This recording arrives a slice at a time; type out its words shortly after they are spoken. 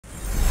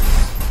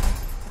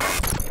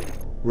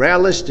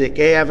realistic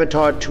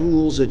avatar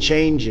tools are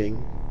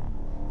changing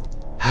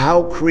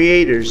how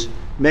creators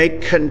make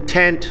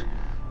content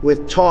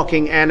with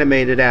talking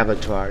animated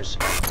avatars.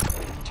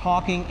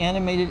 Talking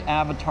animated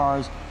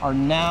avatars are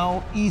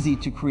now easy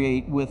to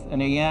create with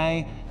an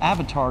AI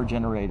avatar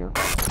generator.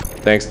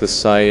 Thanks to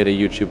Saeed, a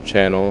YouTube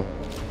channel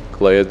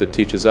that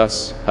teaches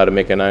us how to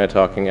make an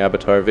talking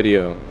avatar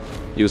video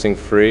using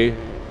free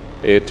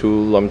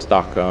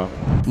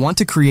AI-tool.com. Want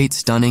to create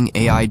stunning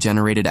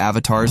AI-generated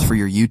avatars for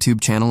your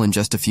YouTube channel in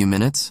just a few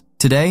minutes?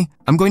 Today,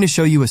 I'm going to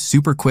show you a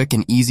super quick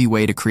and easy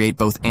way to create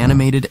both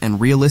animated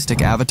and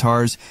realistic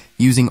avatars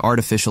using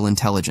artificial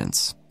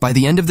intelligence. By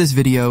the end of this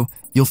video,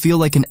 you'll feel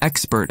like an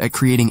expert at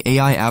creating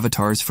AI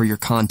avatars for your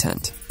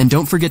content. And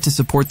don't forget to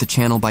support the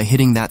channel by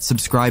hitting that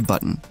subscribe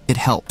button. It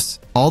helps.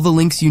 All the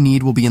links you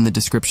need will be in the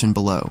description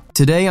below.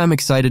 Today, I'm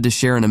excited to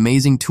share an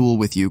amazing tool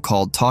with you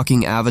called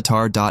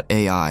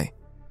talkingavatar.ai.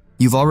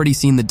 You've already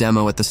seen the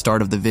demo at the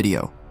start of the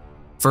video.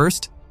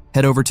 First,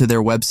 head over to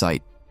their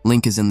website.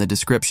 Link is in the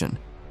description.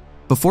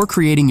 Before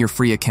creating your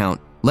free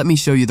account, let me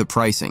show you the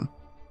pricing.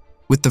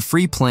 With the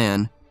free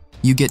plan,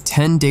 you get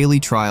 10 daily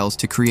trials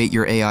to create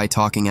your AI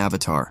talking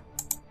avatar.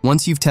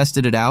 Once you've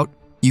tested it out,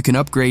 you can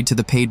upgrade to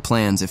the paid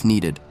plans if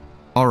needed.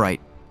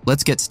 Alright,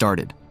 let's get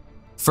started.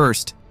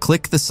 First,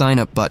 click the sign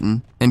up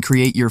button and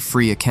create your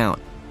free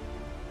account.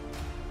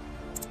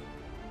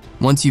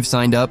 Once you've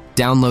signed up,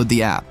 download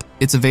the app.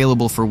 It's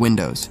available for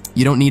Windows.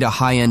 You don't need a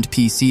high-end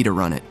PC to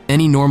run it.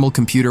 Any normal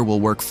computer will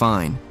work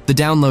fine. The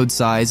download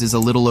size is a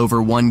little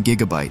over 1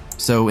 gigabyte,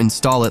 so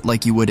install it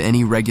like you would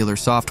any regular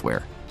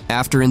software.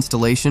 After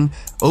installation,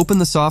 open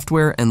the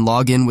software and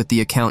log in with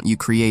the account you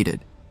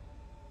created.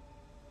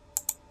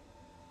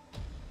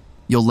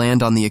 You'll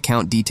land on the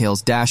account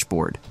details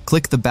dashboard.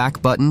 Click the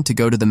back button to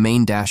go to the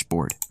main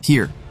dashboard.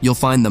 Here, you'll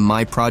find the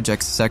My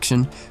Projects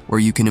section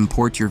where you can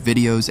import your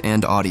videos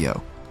and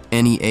audio.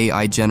 Any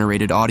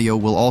AI-generated audio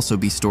will also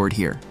be stored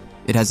here.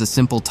 It has a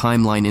simple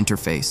timeline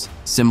interface,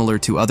 similar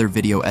to other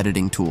video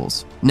editing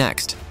tools.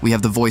 Next, we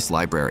have the voice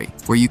library,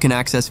 where you can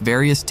access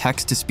various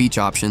text-to-speech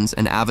options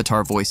and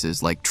avatar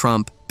voices like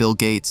Trump, Bill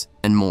Gates,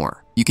 and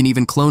more. You can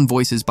even clone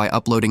voices by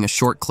uploading a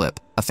short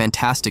clip, a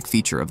fantastic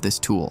feature of this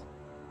tool.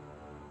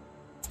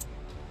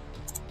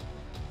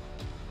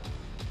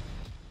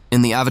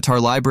 In the avatar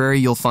library,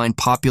 you'll find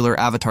popular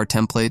avatar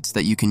templates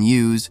that you can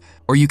use,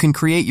 or you can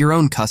create your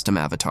own custom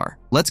avatar.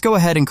 Let's go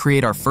ahead and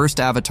create our first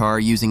avatar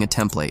using a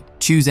template.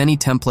 Choose any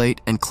template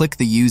and click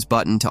the Use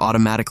button to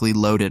automatically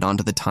load it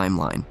onto the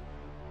timeline.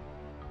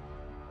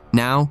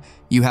 Now,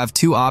 you have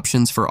two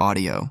options for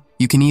audio.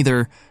 You can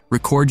either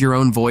record your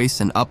own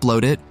voice and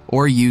upload it,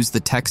 or use the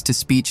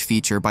text-to-speech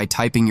feature by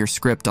typing your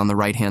script on the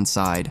right-hand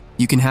side.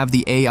 You can have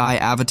the AI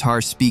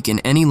avatar speak in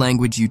any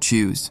language you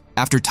choose.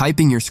 After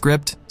typing your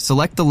script,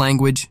 select the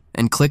language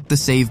and click the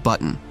Save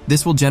button.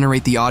 This will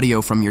generate the audio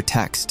from your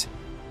text.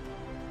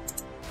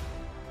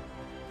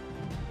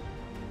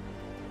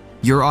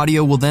 Your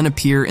audio will then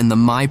appear in the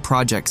My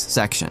Projects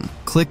section.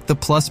 Click the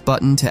plus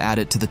button to add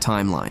it to the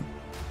timeline.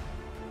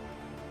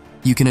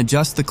 You can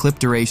adjust the clip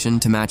duration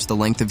to match the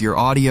length of your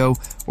audio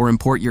or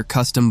import your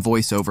custom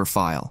voiceover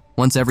file.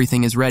 Once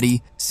everything is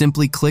ready,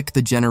 simply click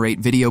the Generate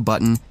Video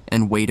button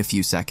and wait a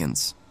few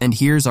seconds. And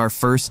here's our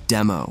first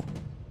demo.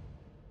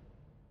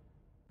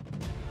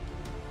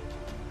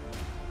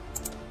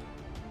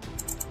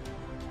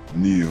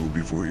 Kneel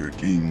before your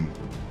king,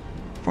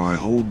 for I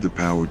hold the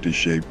power to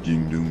shape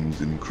kingdoms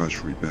and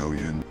crush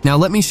rebellion. Now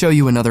let me show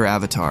you another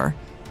avatar,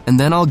 and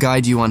then I'll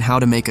guide you on how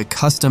to make a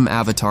custom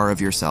avatar of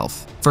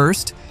yourself.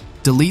 First,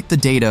 delete the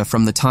data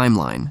from the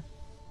timeline.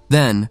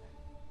 Then,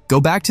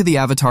 go back to the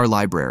avatar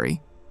library,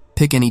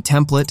 pick any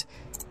template,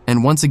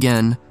 and once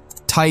again,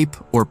 type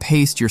or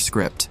paste your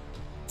script.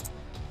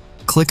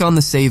 Click on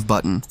the Save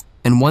button,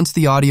 and once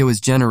the audio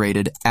is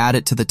generated, add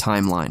it to the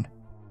timeline.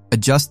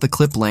 Adjust the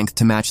clip length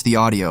to match the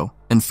audio,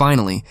 and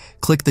finally,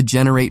 click the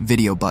Generate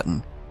Video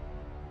button.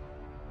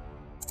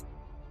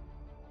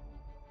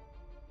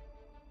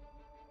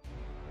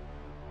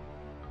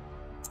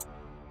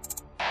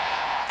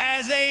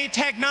 As a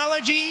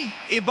technology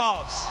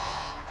evolves,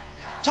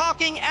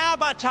 talking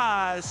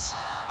avatars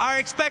are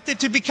expected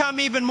to become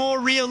even more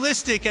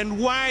realistic and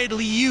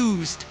widely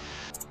used.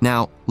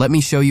 Now, let me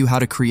show you how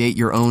to create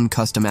your own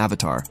custom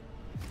avatar.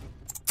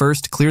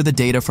 First, clear the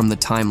data from the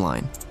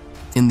timeline.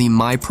 In the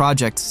My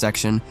Projects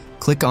section,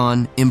 click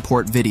on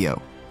Import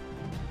Video.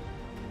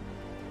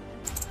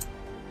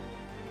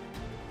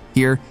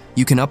 Here,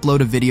 you can upload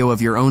a video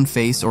of your own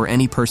face or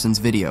any person's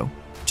video.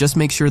 Just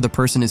make sure the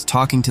person is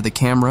talking to the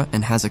camera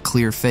and has a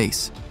clear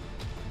face.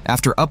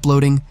 After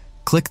uploading,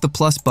 click the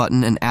plus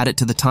button and add it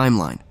to the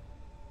timeline.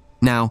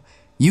 Now,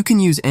 you can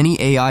use any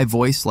AI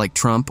voice like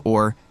Trump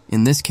or,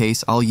 in this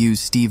case, I'll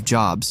use Steve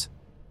Jobs.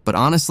 But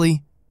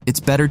honestly, it's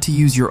better to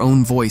use your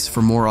own voice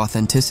for more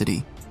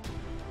authenticity.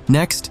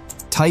 Next,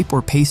 type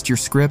or paste your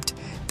script,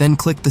 then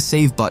click the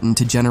Save button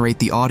to generate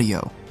the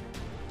audio.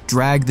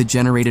 Drag the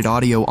generated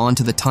audio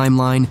onto the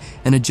timeline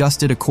and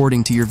adjust it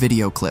according to your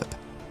video clip.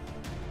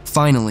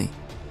 Finally,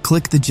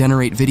 click the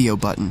Generate Video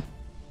button.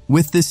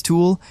 With this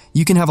tool,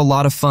 you can have a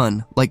lot of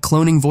fun, like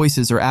cloning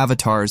voices or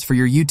avatars for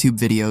your YouTube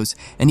videos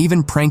and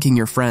even pranking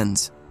your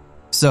friends.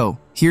 So,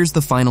 here's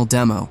the final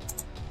demo.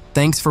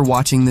 Thanks for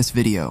watching this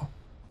video.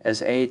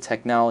 As AI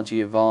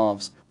technology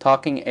evolves,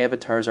 talking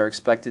avatars are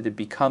expected to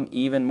become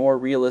even more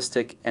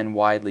realistic and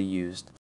widely used.